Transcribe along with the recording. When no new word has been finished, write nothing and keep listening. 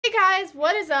Hey guys,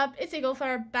 what is up? It's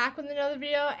Eaglefire back with another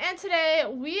video, and today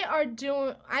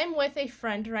I'm with a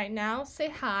friend right now. Say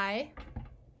hi.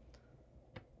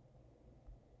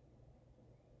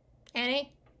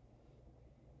 Annie?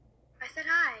 I said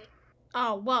hi.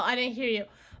 Oh, well, I didn't hear you.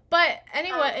 But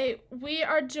anyway, we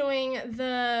are doing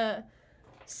the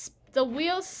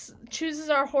wheels chooses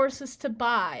our horses to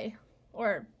buy,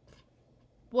 or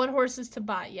what horses to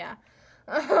buy, yeah.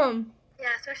 Yeah,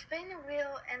 so we're spinning the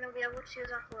wheel, and the wheel will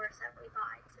choose our horse that we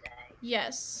buy today.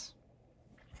 Yes.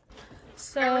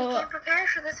 So, and we can prepare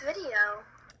for this video.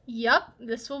 Yup,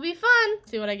 this will be fun.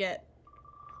 See what I get.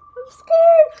 I'm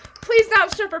scared. Please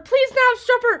not stripper. Please not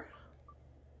stripper.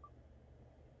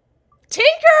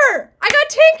 Tinker! I got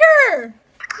Tinker!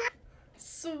 Yeah.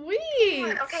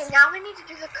 Sweet. Okay, now we need to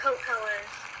do the coat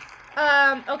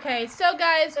colors. Okay, so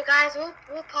guys,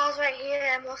 we'll pause right here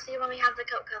and we'll see when we have the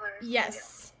coat colors.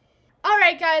 Yes.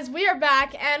 Alright guys, we are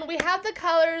back and we have the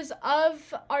colors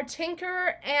of our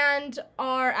Tinker and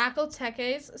our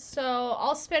Akhal-Tekes. So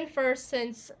I'll spin first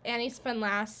since Annie spun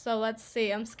last, so let's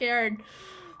see. I'm scared.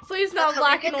 Please not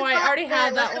black and white. I already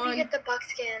had that one. Let's get the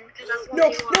buckskin, because that's what No,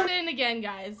 we want. put it in again,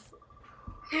 guys.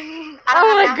 Oh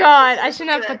my god, I shouldn't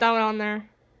have put that one on there.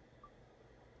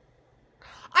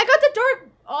 I got the dark,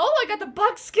 I got the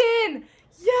buckskin.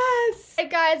 Yes! Hey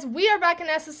guys, we are back in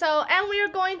SSL and we are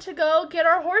going to go get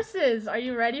our horses. Are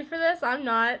you ready for this? I'm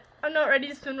not ready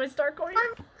to spin my star coins.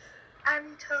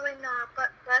 I'm totally not,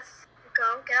 but let's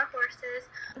go get our horses.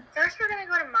 First we're gonna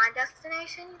go to my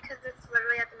destination because it's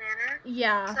literally at the manor.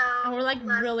 Yeah, so and we're like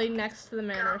really next to the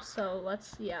manor, go. so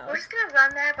let's, We're just gonna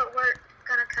run there, but we're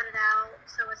gonna cut it out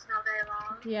so it's not very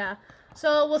long. Yeah,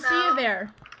 so we'll see you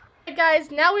there. Hey guys,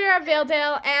 now we are at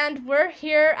Valedale and we're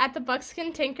here at the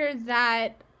buckskin Tinker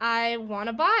that I want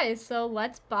to buy, so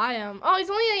let's buy him. Oh,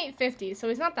 he's only $8.50, so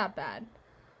he's not that bad.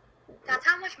 That's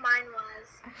how much mine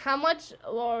was. How much,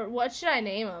 or what should I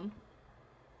name him?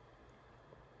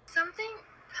 Something,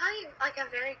 probably like a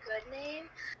very good name,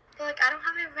 but like I don't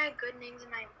have any very good names in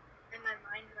my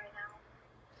mind right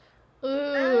now.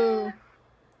 Ooh.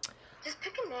 Just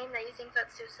pick a name that you think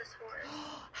that suits this horse.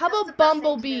 How about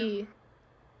Bumblebee?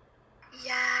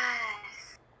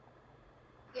 Yes.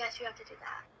 Yes, you have to do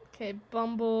that. Okay,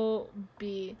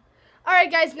 Bumblebee. Alright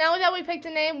guys, now that we picked a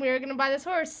name, we're gonna buy this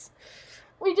horse.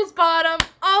 We just bought him.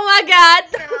 Oh my god!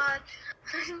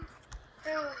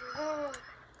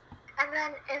 And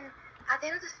then at the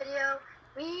end of this video,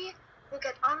 we will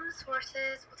get on these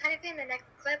horses. Well, technically in the next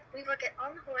clip, we will get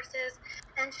on the horses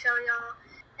and show y'all.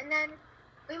 And then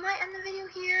we might end the video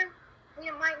here. We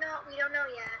might not. We don't know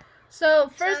yet. So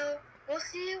we'll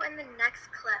see you in the next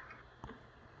clip.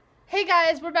 Hey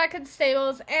guys, we're back at the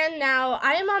stables, and now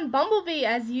I am on Bumblebee,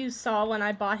 as you saw when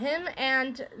I bought him,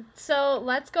 and so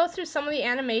let's go through some of the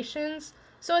animations.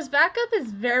 So his backup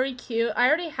is very cute. I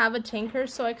already have a Tinker,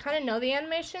 so I kind of know the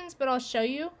animations, but I'll show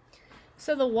you.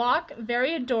 So the walk,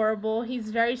 very adorable. He's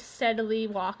very steadily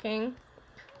walking.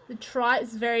 The trot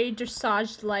is very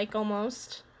dressage-like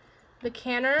almost. The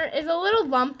canter is a little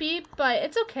lumpy, but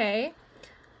it's okay.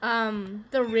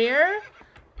 The rear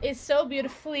is so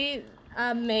beautifully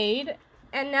made,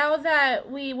 and now that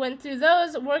we went through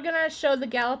those, we're gonna show the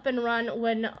gallop and run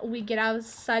when we get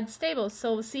outside the stables,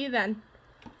 so we'll see you then.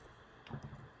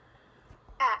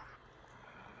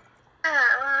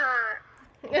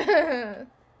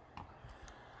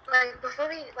 Before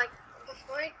we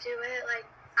do it,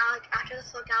 after the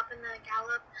slow gallop and the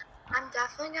gallop, I'm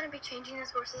definitely gonna be changing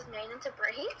this horse's mane into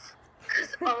braids,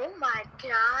 cause oh my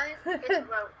god, it's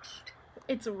roached.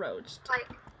 It's roached. Like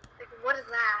what is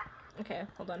that? Okay,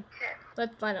 hold on. Okay.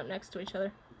 Let's line up next to each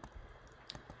other.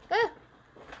 Ah.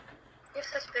 You have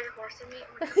such big horse in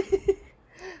me.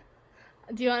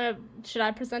 Do you wanna? Should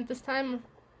I present this time?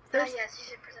 First? Yes, you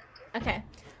should present it. Okay.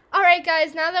 Alright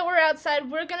guys, now that we're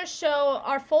outside, we're gonna show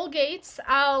our full gates.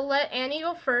 I'll let Annie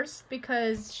go first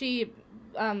because she's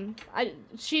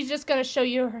just gonna show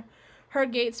you her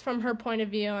gates from her point of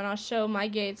view, and I'll show my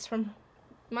gates from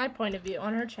my point of view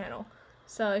on her channel.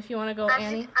 So if you wanna go,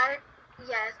 Annie.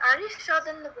 Yes, I already showed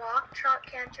them the walk, trot,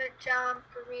 canter, jump,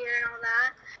 rear, and all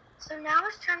that. So now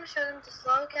it's time to show them the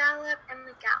slow gallop and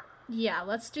the gallop. Yeah,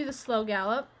 let's do the slow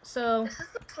gallop. So this is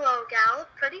the slow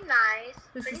gallop, pretty nice,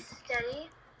 pretty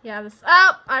steady. Yeah,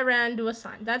 I ran into a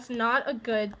sign. That's not a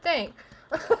good thing.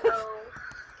 Oh.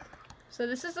 So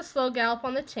this is the slow gallop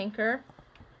on the Tinker.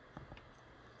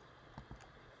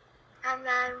 And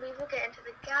then we will get into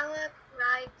the gallop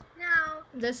right now.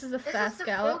 This is the fast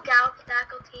gallop. Full gallop with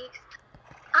Akhal-Tekes.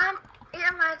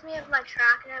 It reminds me of my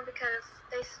Trackner because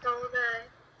they stole the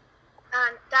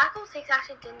Akhal-Tekes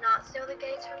actually did not steal the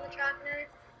gates from the Trackner.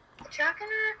 The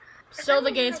Trackner Still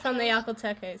the gates from the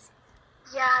Aquateques.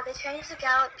 Yeah, they changed the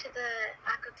Gallop to the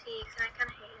Aquatiques, and I kind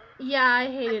of hate it. Yeah, I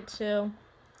hate it too.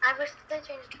 I wish they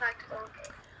changed it back to Gold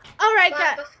Gate. Alright, But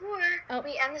guys. before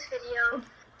we end this video,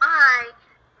 I,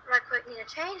 right quick, need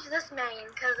to change this main,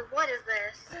 because what is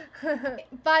this?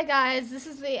 Bye, guys. This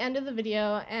is the end of the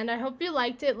video, and I hope you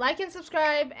liked it. Like and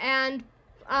subscribe, and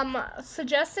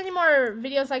suggest any more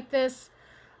videos like this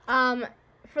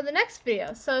for the next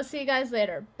video. So, see you guys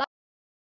later. Bye.